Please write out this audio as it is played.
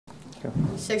Go.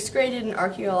 Sixth grade did an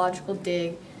archaeological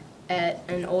dig at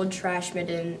an old trash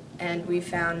midden, and we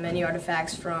found many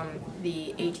artifacts from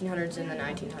the 1800s and the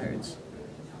 1900s.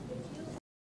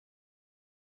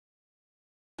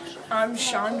 I'm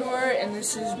Shandor, and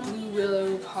this is Blue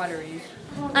Willow pottery.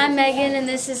 I'm Megan, and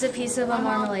this is a piece of a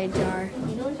marmalade jar.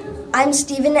 I'm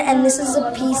Stephen, and this is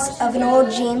a piece of an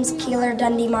old James Keeler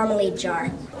Dundee marmalade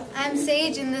jar. I'm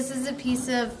Sage, and this is a piece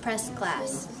of pressed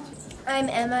glass. I'm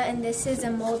Emma, and this is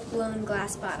a mold-blown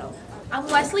glass bottle. I'm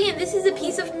Wesley, and this is a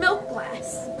piece of milk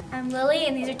glass. I'm Lily,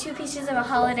 and these are two pieces of a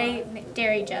holiday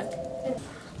dairy jug.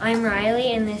 I'm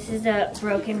Riley, and this is a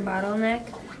broken bottleneck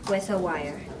with a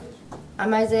wire.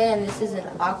 I'm Isaiah, and this is an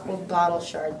awkward bottle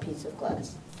shard piece of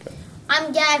glass.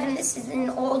 I'm Gavin, this is an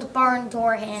old barn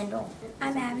door handle.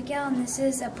 I'm Abigail, and this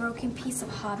is a broken piece of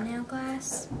hobnail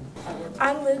glass.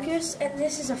 I'm Lucas, and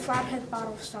this is a flathead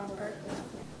bottle stopper.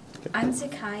 I'm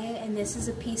Zakaya, and this is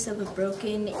a piece of a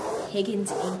broken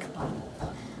Higgins ink bottle.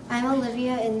 I'm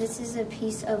Olivia, and this is a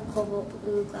piece of cobalt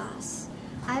blue glass.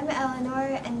 I'm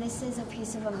Eleanor, and this is a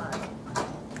piece of a mug.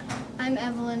 I'm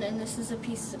Evelyn, and this is a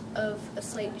piece of a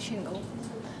slate shingle.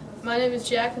 My name is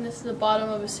Jack, and this is the bottom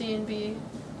of a C&B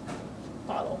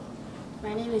bottle.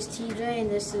 My name is TJ,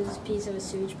 and this is a piece of a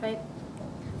sewage pipe.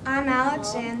 I'm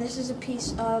Alex, and this is a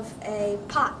piece of a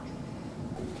pot.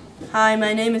 Hi,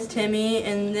 my name is Timmy,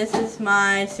 and this is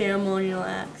my ceremonial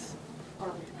axe.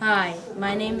 Hi,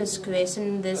 my name is Grace,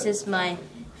 and this is my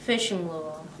fishing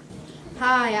lure.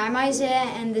 Hi, I'm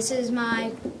Isaiah, and this is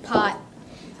my pot.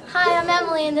 Hi, I'm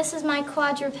Emily, and this is my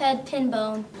quadruped pin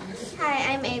bone.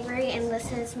 Hi, I'm Avery, and this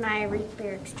is my root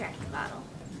beer extract bottle.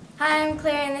 Hi, I'm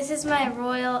Claire, and this is my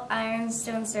royal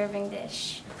ironstone serving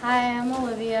dish. Hi, I'm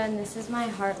Olivia, and this is my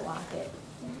heart locket.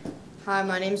 Hi,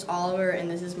 my name's Oliver,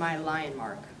 and this is my lion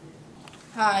mark.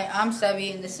 Hi, I'm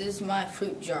Sevi, and this is my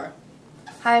fruit jar.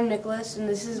 Hi, I'm Nicholas, and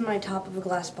this is my top of a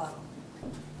glass bottle.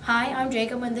 Hi, I'm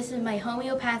Jacob, and this is my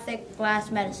homeopathic glass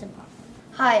medicine bottle.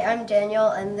 Hi, I'm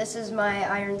Daniel, and this is my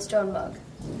ironstone mug.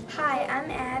 Hi,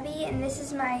 I'm Abby, and this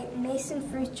is my mason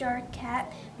fruit jar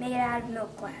cap made out of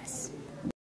milk glass.